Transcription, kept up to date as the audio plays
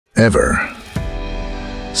Ever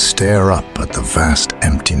stare up at the vast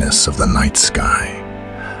emptiness of the night sky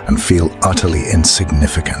and feel utterly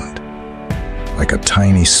insignificant, like a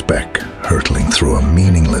tiny speck hurtling through a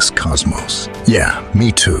meaningless cosmos? Yeah,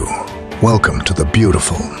 me too. Welcome to the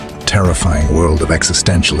beautiful, terrifying world of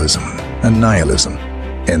existentialism and nihilism.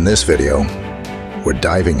 In this video, we're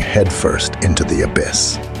diving headfirst into the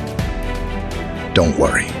abyss. Don't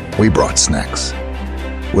worry, we brought snacks.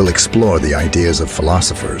 We'll explore the ideas of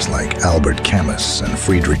philosophers like Albert Camus and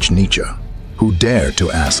Friedrich Nietzsche, who dare to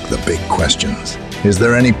ask the big questions. Is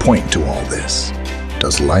there any point to all this?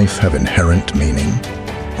 Does life have inherent meaning?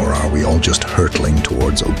 Or are we all just hurtling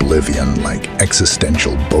towards oblivion like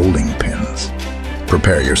existential bowling pins?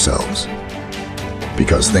 Prepare yourselves,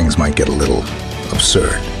 because things might get a little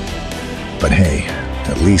absurd. But hey,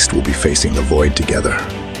 at least we'll be facing the void together.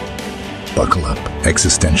 Buckle up,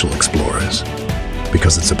 existential explorers,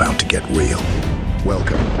 because it's about to get real.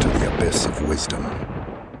 Welcome to the abyss of wisdom.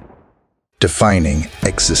 Defining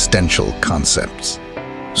existential concepts.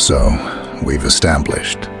 So, we've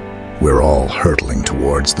established we're all hurtling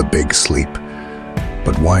towards the big sleep.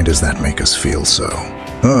 But why does that make us feel so?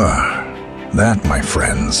 That, my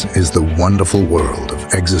friends, is the wonderful world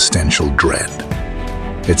of existential dread.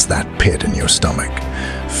 It's that pit in your stomach,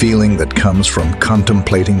 feeling that comes from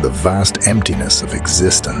contemplating the vast emptiness of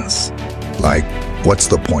existence. Like, what's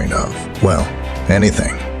the point of? Well,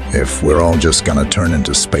 anything. If we're all just gonna turn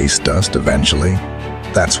into space dust eventually,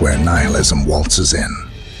 that's where nihilism waltzes in.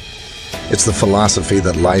 It's the philosophy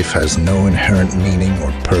that life has no inherent meaning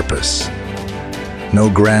or purpose. No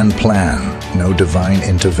grand plan, no divine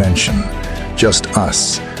intervention, just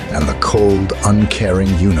us and the cold,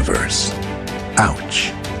 uncaring universe.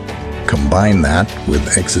 Ouch. Combine that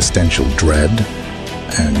with existential dread,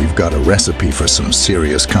 and you've got a recipe for some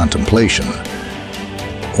serious contemplation.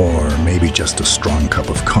 Or maybe just a strong cup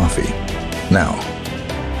of coffee. Now,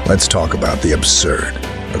 let's talk about the absurd.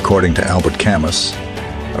 According to Albert Camus,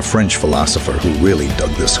 a French philosopher who really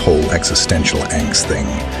dug this whole existential angst thing,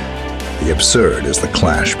 the absurd is the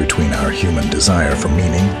clash between our human desire for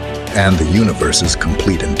meaning and the universe's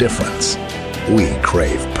complete indifference. We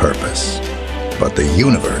crave purpose, but the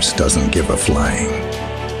universe doesn't give a flying.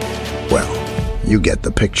 Well, you get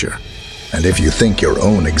the picture. And if you think your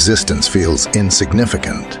own existence feels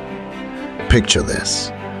insignificant, picture this.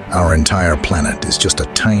 Our entire planet is just a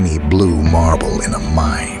tiny blue marble in a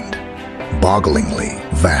mind-bogglingly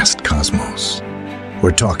vast cosmos.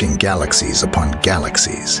 We're talking galaxies upon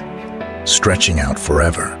galaxies, stretching out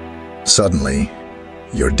forever. Suddenly,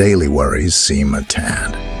 your daily worries seem a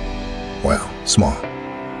tad, well, small.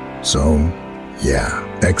 So, yeah,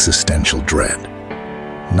 existential dread,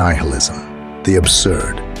 nihilism, the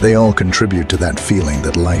absurd, they all contribute to that feeling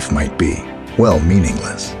that life might be, well,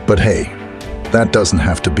 meaningless. But hey, that doesn't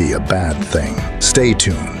have to be a bad thing. Stay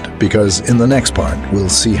tuned, because in the next part, we'll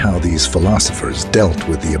see how these philosophers dealt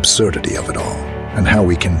with the absurdity of it all, and how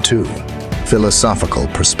we can too. Philosophical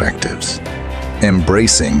perspectives.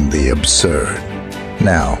 Embracing the absurd.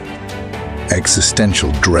 Now,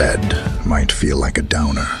 existential dread might feel like a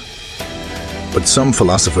downer. But some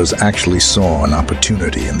philosophers actually saw an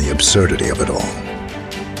opportunity in the absurdity of it all.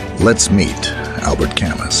 Let's meet Albert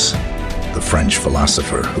Camus, the French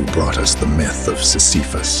philosopher who brought us the myth of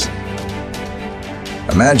Sisyphus.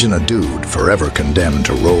 Imagine a dude forever condemned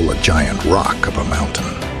to roll a giant rock up a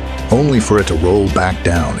mountain, only for it to roll back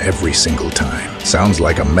down every single time. Sounds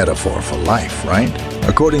like a metaphor for life, right?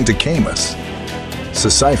 According to Camus,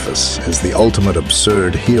 Sisyphus is the ultimate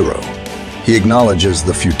absurd hero. He acknowledges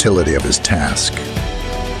the futility of his task,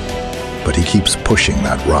 but he keeps pushing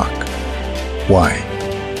that rock. Why?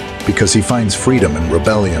 Because he finds freedom in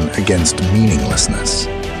rebellion against meaninglessness.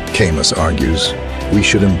 Camus argues we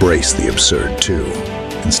should embrace the absurd too.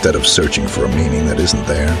 Instead of searching for a meaning that isn't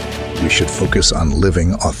there, we should focus on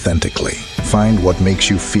living authentically. Find what makes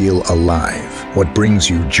you feel alive, what brings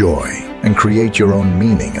you joy, and create your own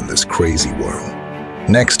meaning in this crazy world.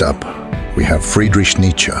 Next up, we have Friedrich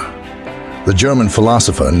Nietzsche, the German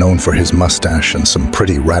philosopher known for his mustache and some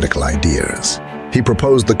pretty radical ideas. He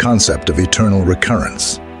proposed the concept of eternal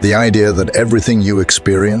recurrence, the idea that everything you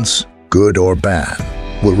experience, good or bad,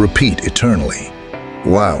 will repeat eternally.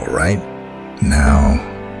 Wow, right? Now,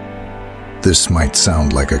 this might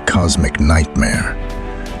sound like a cosmic nightmare,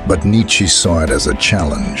 but Nietzsche saw it as a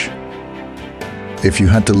challenge. If you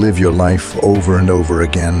had to live your life over and over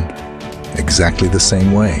again, exactly the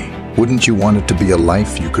same way, wouldn't you want it to be a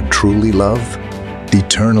life you could truly love?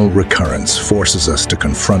 Eternal recurrence forces us to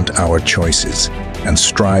confront our choices and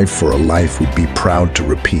strive for a life we'd be proud to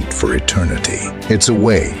repeat for eternity. It's a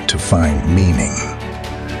way to find meaning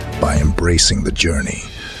by embracing the journey,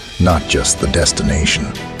 not just the destination.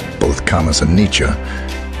 Both Camus and Nietzsche,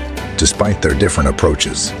 despite their different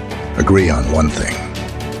approaches, agree on one thing.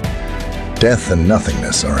 Death and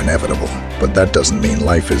nothingness are inevitable, but that doesn't mean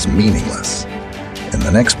life is meaningless. In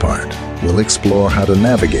the next part, we'll explore how to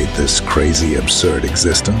navigate this crazy, absurd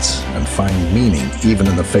existence and find meaning even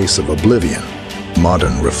in the face of oblivion.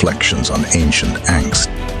 Modern reflections on ancient angst.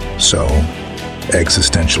 So,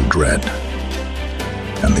 existential dread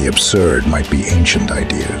and the absurd might be ancient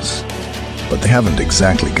ideas, but they haven't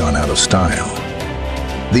exactly gone out of style.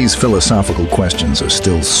 These philosophical questions are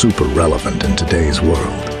still super relevant in today's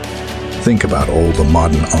world. Think about all the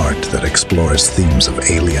modern art that explores themes of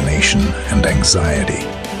alienation and anxiety,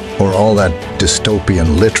 or all that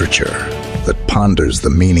dystopian literature that ponders the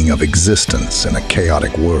meaning of existence in a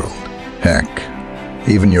chaotic world. Heck,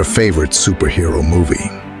 even your favorite superhero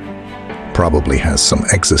movie probably has some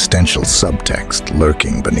existential subtext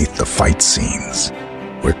lurking beneath the fight scenes.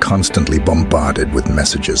 We're constantly bombarded with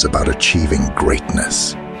messages about achieving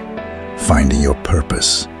greatness, finding your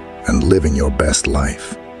purpose, and living your best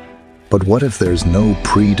life. But what if there's no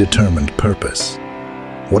predetermined purpose?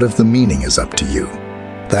 What if the meaning is up to you?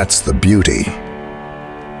 That's the beauty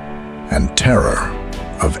and terror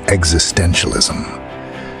of existentialism.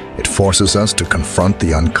 It forces us to confront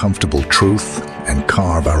the uncomfortable truth and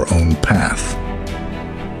carve our own path.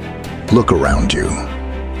 Look around you.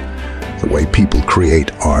 The way people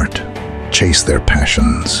create art, chase their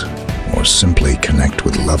passions, or simply connect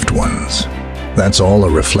with loved ones. That's all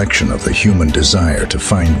a reflection of the human desire to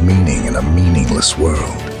find meaning in a meaningless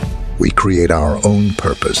world. We create our own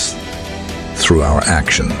purpose through our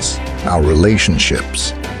actions, our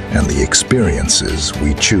relationships, and the experiences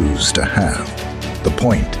we choose to have. The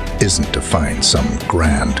point isn't to find some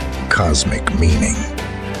grand, cosmic meaning.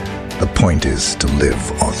 The point is to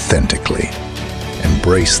live authentically,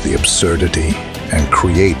 embrace the absurdity, and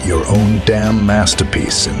create your own damn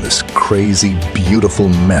masterpiece in this crazy, beautiful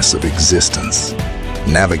mess of existence.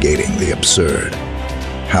 Navigating the absurd.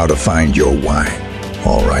 How to find your why.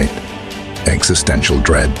 All right, existential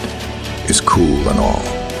dread is cool and all,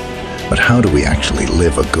 but how do we actually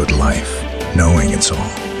live a good life, knowing it's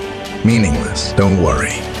all meaningless? Don't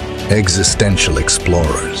worry. Existential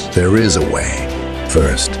explorers, there is a way.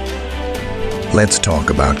 First, let's talk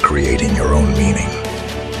about creating your own meaning.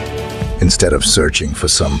 Instead of searching for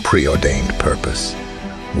some preordained purpose,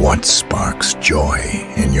 what sparks joy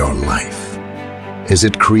in your life? Is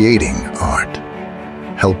it creating art,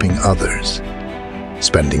 helping others,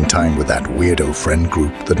 spending time with that weirdo friend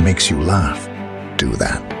group that makes you laugh? Do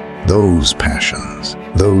that. Those passions,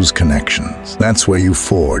 those connections, that's where you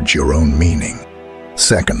forge your own meaning.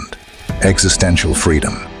 Second, existential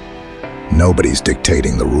freedom. Nobody's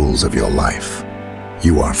dictating the rules of your life.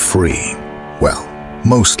 You are free, well,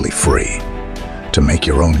 mostly free, to make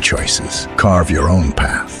your own choices, carve your own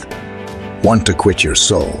path. Want to quit your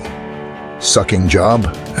soul, sucking job,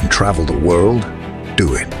 and travel the world?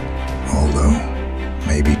 Do it. Although,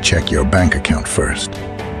 maybe check your bank account first.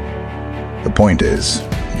 The point is,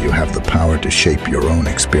 you have the power to shape your own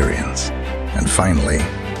experience. And finally,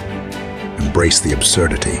 embrace the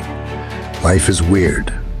absurdity. Life is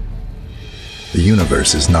weird. The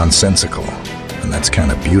universe is nonsensical, and that's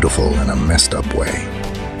kind of beautiful in a messed up way.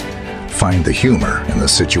 Find the humor in the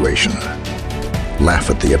situation. Laugh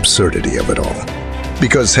at the absurdity of it all.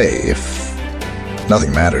 Because hey, if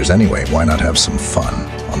nothing matters anyway, why not have some fun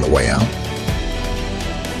on the way out?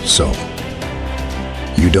 So,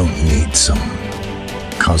 you don't need some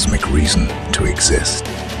cosmic reason to exist.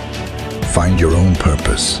 Find your own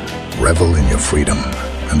purpose, revel in your freedom,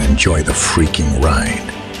 and enjoy the freaking ride.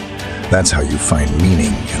 That's how you find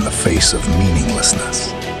meaning in the face of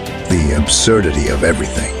meaninglessness. The absurdity of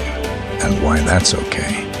everything, and why that's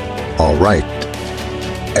okay. All right,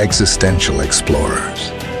 existential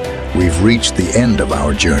explorers. We've reached the end of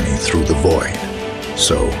our journey through the void.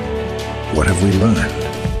 So, what have we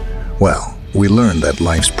learned? Well, we learned that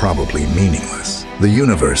life's probably meaningless. The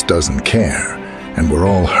universe doesn't care, and we're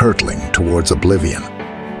all hurtling towards oblivion.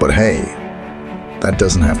 But hey, that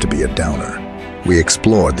doesn't have to be a downer. We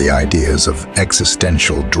explored the ideas of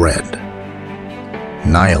existential dread,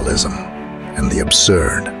 nihilism, and the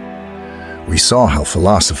absurd. We saw how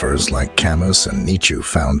philosophers like Camus and Nietzsche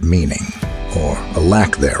found meaning, or a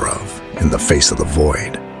lack thereof, in the face of the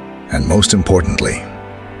void. And most importantly,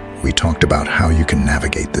 we talked about how you can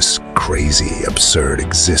navigate this crazy, absurd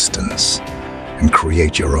existence and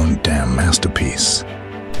create your own damn masterpiece.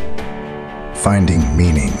 Finding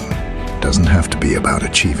meaning doesn't have to be about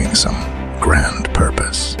achieving some grand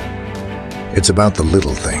purpose. It's about the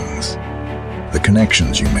little things, the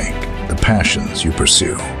connections you make, the passions you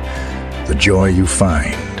pursue, the joy you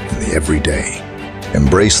find in the everyday.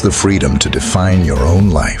 Embrace the freedom to define your own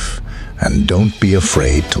life, and don't be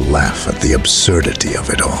afraid to laugh at the absurdity of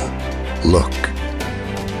it all. Look,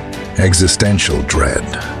 existential dread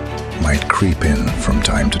might creep in from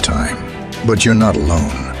time to time, but you're not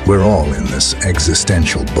alone. We're all in this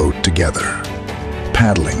existential boat together,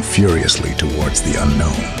 paddling furiously towards the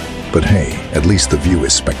unknown. But hey, at least the view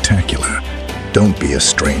is spectacular. Don't be a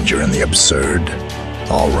stranger in the absurd.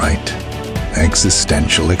 All right,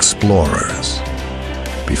 existential explorers.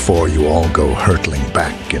 Before you all go hurtling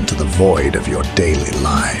back into the void of your daily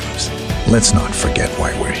lives, let's not forget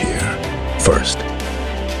why we're here. First,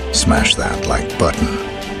 smash that like button.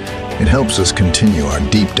 It helps us continue our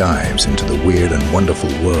deep dives into the weird and wonderful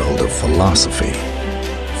world of philosophy.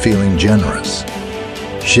 Feeling generous?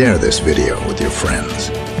 Share this video with your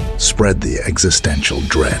friends. Spread the existential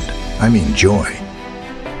dread. I mean joy.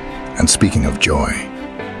 And speaking of joy,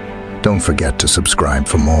 don't forget to subscribe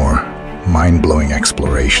for more mind-blowing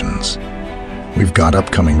explorations. We've got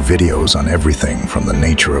upcoming videos on everything from the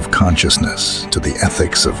nature of consciousness to the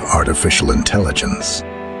ethics of artificial intelligence.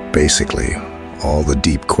 Basically, all the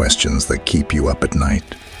deep questions that keep you up at night.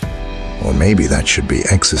 Or maybe that should be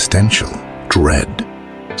existential dread.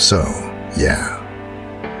 So, yeah.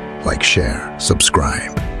 Like, share,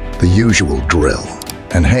 subscribe. The usual drill.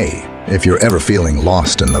 And hey, if you're ever feeling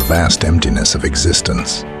lost in the vast emptiness of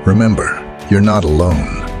existence, remember, you're not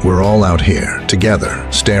alone. We're all out here, together,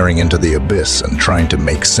 staring into the abyss and trying to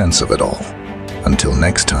make sense of it all. Until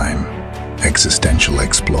next time, existential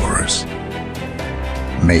explorers.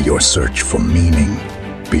 May your search for meaning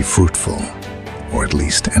be fruitful, or at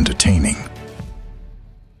least entertaining.